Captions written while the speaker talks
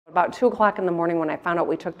About 2 o'clock in the morning when I found out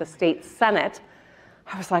we took the state Senate,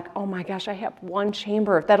 I was like, oh my gosh, I have one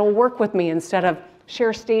chamber that'll work with me instead of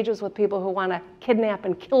share stages with people who want to kidnap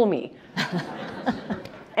and kill me.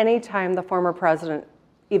 Anytime the former president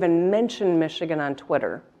even mentioned Michigan on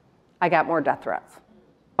Twitter, I got more death threats.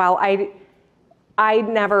 While I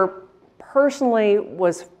never personally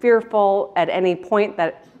was fearful at any point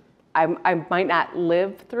that I might not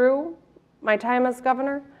live through my time as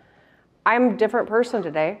governor, I'm a different person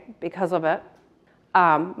today because of it.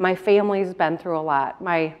 My family's been through a lot.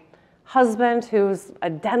 My husband, who's a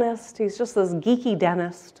dentist, he's just this geeky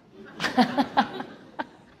dentist.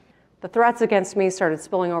 The threats against me started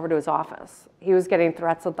spilling over to his office. He was getting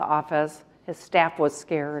threats at the office. His staff was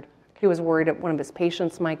scared. He was worried that one of his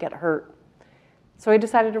patients might get hurt. So he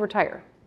decided to retire.